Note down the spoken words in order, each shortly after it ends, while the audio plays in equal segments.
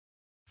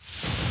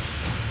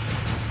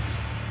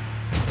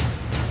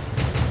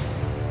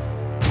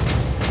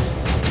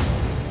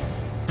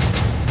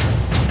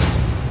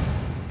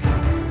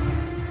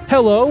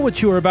Hello,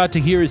 what you are about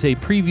to hear is a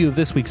preview of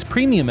this week's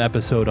premium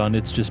episode on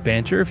It's Just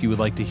Banter. If you would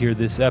like to hear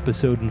this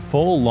episode in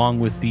full, along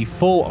with the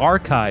full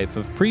archive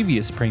of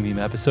previous premium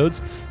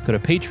episodes, go to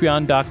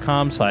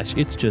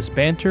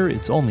patreon.com/itsjustbanter.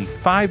 It's only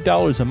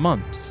 $5 a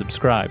month to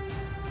subscribe.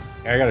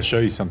 I got to show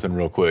you something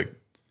real quick.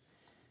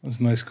 That was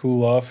a nice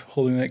cool off,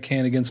 holding that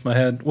can against my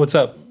head. What's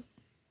up?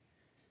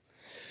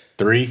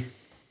 3,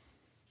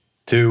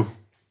 2,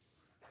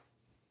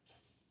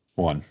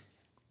 1.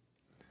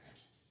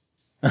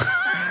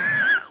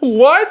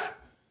 What?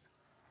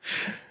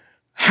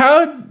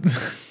 How?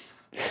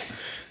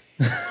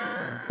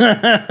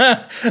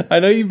 I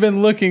know you've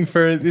been looking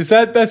for.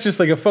 That's just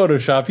like a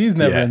Photoshop. He's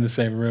never in the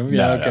same room.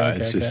 Yeah, no,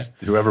 it's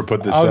just whoever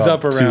put this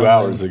up around 2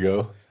 hours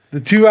ago.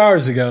 The 2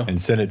 hours ago.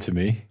 And sent it to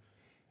me.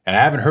 And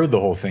I haven't heard the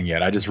whole thing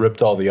yet. I just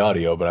ripped all the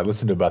audio, but I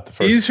listened to about the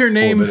first. Is her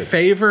name 4 minutes.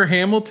 Favor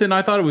Hamilton?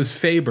 I thought it was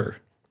Faber.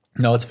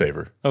 No, it's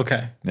Favor.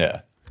 Okay.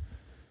 Yeah.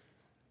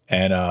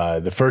 And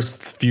the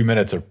first few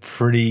minutes are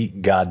pretty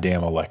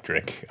goddamn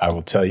electric. I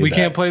will tell you. We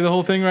can't play the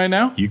whole thing right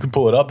now? You can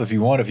pull it up if you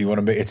want. If you want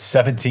to make it's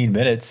 17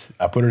 minutes.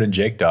 I put it in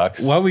Jake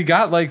Docs. Well, we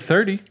got like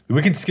 30.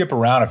 We can skip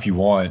around if you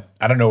want.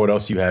 I don't know what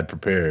else you had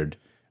prepared.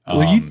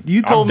 Well,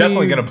 you told me I'm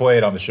definitely going to play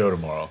it on the show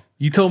tomorrow.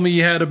 You told me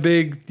you had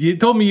You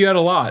told me you had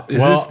a lot.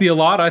 Is this the a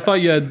lot? I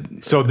thought you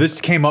had. So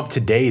this came up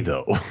today,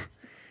 though.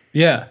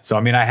 Yeah. So I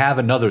mean, I have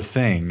another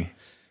thing.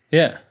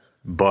 Yeah.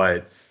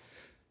 But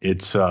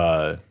it's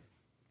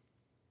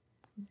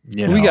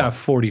we got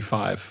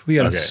 45. We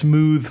got a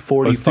smooth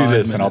 45. Let's do this,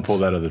 minutes. and I'll pull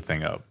that other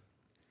thing up.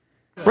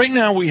 Right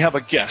now, we have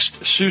a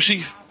guest,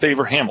 Susie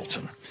Favor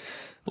Hamilton.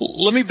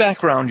 Let me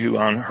background you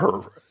on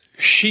her.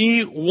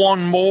 She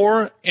won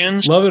more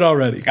and love it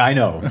already. I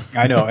know.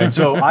 And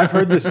so I've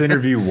heard this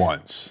interview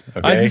once.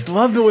 Okay? I just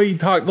love the way you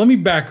talk. Let me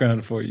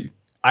background for you.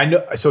 I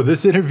know. So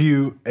this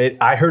interview,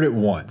 I heard it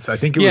once. I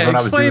think it was when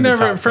I was doing the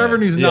top 10. For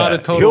everyone who's not a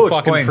total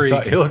fucking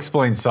freak. He'll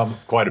explain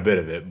quite a bit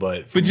of it,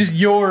 but just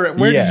where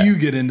do you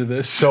get into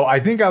this? So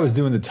I think I was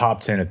doing the top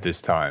 10 at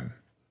this time.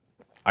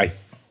 I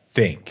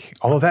think,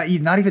 although that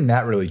not even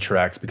that really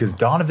tracks because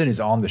Donovan is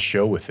on the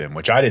show with him,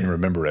 which I didn't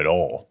remember at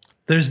all.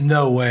 There's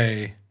no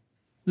way.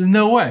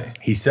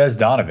 He says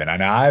Donovan,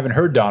 and I haven't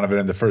heard Donovan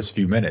in the first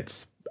few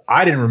minutes.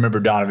 I didn't remember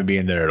Donovan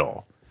being there at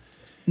all.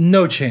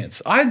 No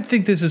chance. I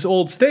think this is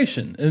old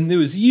station, and it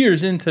was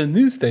years into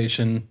new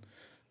station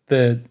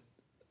that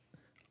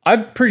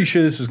I'm pretty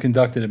sure this was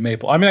conducted at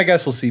Maple. I mean, I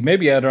guess we'll see.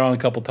 Maybe he had her on a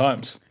couple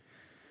times.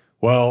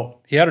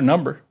 Well, he had her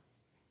number.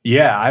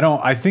 Yeah, I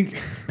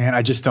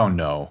just don't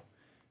know.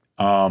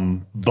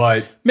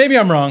 But maybe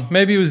I'm wrong.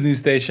 Maybe it was new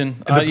station.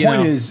 The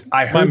point is,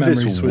 I heard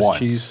this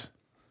once.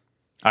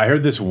 I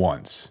heard this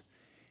once,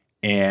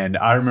 and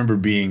I remember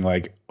being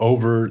like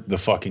over the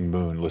fucking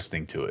moon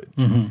listening to it.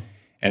 Mm-hmm.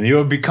 And it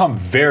would become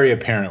very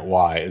apparent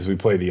why as we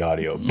play the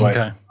audio.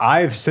 But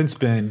I've since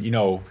been,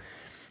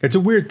 it's a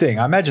weird thing.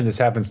 I imagine this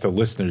happens to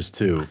listeners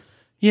too.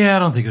 Yeah, I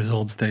don't think it was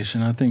old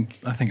station. I think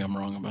I'm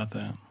wrong about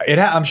that.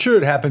 I'm sure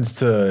it happens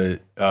to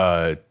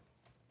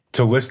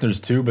listeners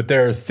too. But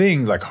there are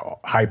things like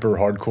hyper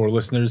hardcore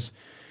listeners.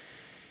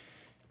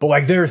 But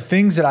like there are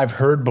things that I've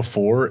heard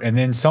before, and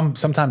then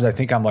sometimes I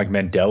think I'm like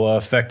Mandela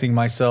affecting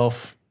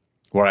myself.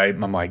 Where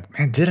I'm like,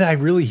 man, did I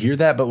really hear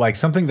that? But like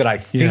something that I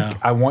think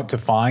I want to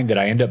find that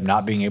I end up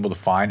not being able to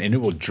find, and it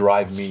will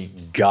drive me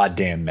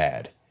goddamn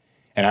mad.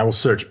 And I will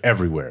search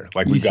everywhere.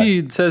 Like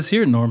it says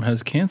here Norm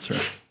has cancer.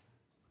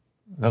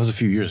 That was a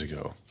few years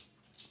ago.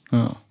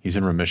 Oh. He's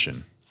in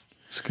remission.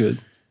 It's good.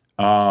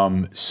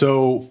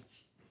 So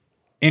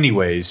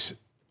anyways,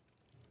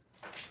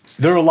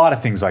 there are a lot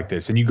of things like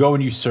this, and you go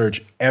and you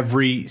search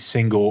every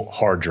single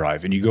hard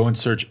drive, and you go and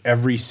search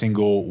every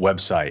single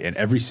website and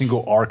every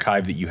single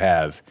archive that you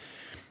have,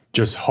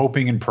 just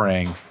hoping and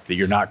praying that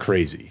you're not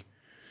crazy.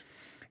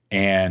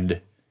 And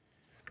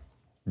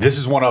this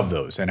is one of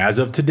those. And as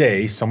of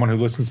today, someone who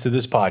listens to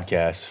this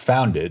podcast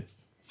found it,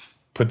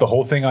 put the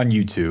whole thing on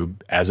YouTube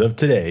as of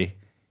today,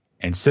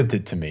 and sent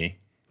it to me.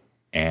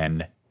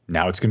 And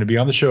now it's going to be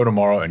on the show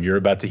tomorrow, and you're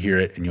about to hear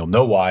it, and you'll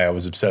know why I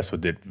was obsessed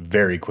with it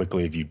very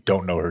quickly if you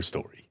don't know her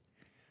story.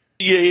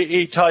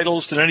 NCAA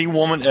titles than any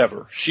woman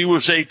ever. She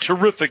was a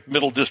terrific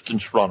middle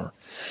distance runner.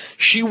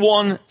 She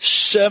won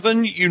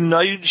 7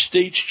 United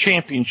States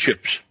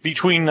championships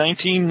between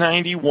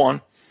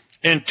 1991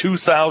 and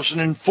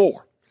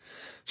 2004.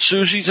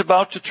 Susie's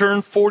about to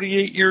turn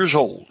 48 years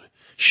old.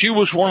 She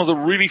was one of the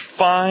really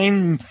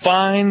fine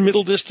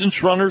middle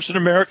distance runners in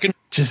American.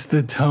 Just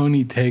the tone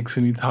he takes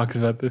when he talks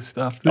about this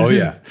stuff. The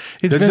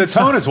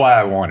tone is why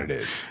I wanted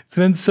it. It's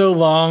been so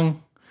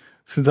long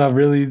since I've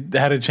really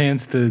had a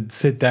chance to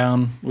sit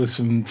down with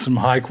some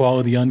high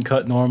quality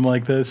uncut Norm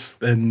like this,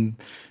 and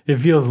it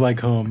feels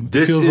like home.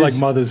 It feels like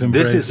mother's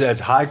embrace. This is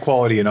as high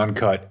quality and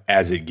uncut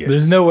as it gets.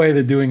 There's no way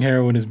that doing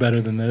heroin is better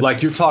than this.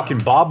 Like you're talking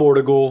Bob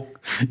Ortigal.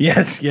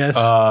 Yes.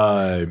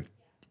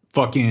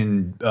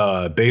 Fucking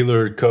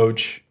Baylor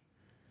coach.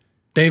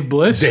 Dave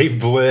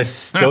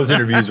Bliss. Those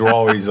interviews were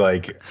always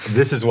like,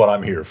 this is what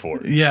I'm here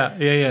for. Yeah.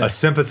 A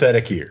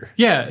sympathetic ear.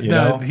 Yeah.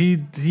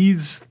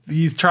 He's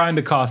trying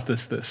to cost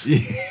us this.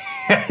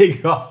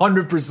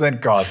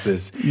 100% cost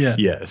this. Yeah.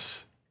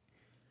 Yes.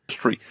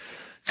 history,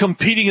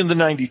 competing in the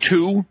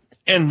 92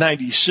 and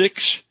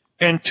 96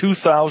 and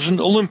 2000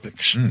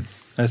 Olympics.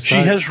 That's She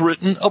tight. has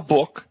written a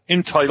book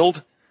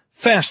entitled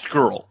Fast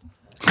Girl.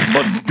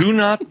 But do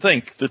not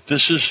think that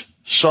this is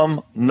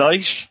some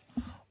nice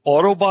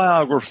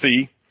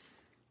autobiography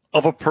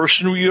of a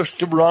person who used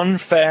to run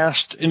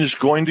fast and is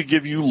going to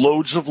give you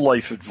loads of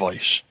life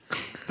advice.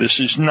 This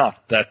is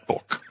not that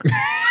book.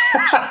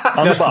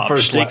 I'm That's the Bob,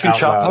 first Steak and out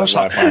Chop loud House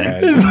laugh I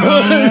Hotline.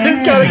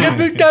 had.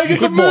 gotta get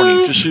the Good morning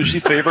move. to Susie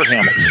Faber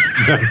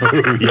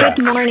Hamilton. Yeah.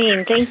 Good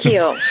morning. Thank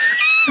you.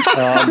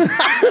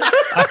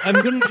 I'm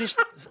going to just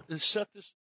set this.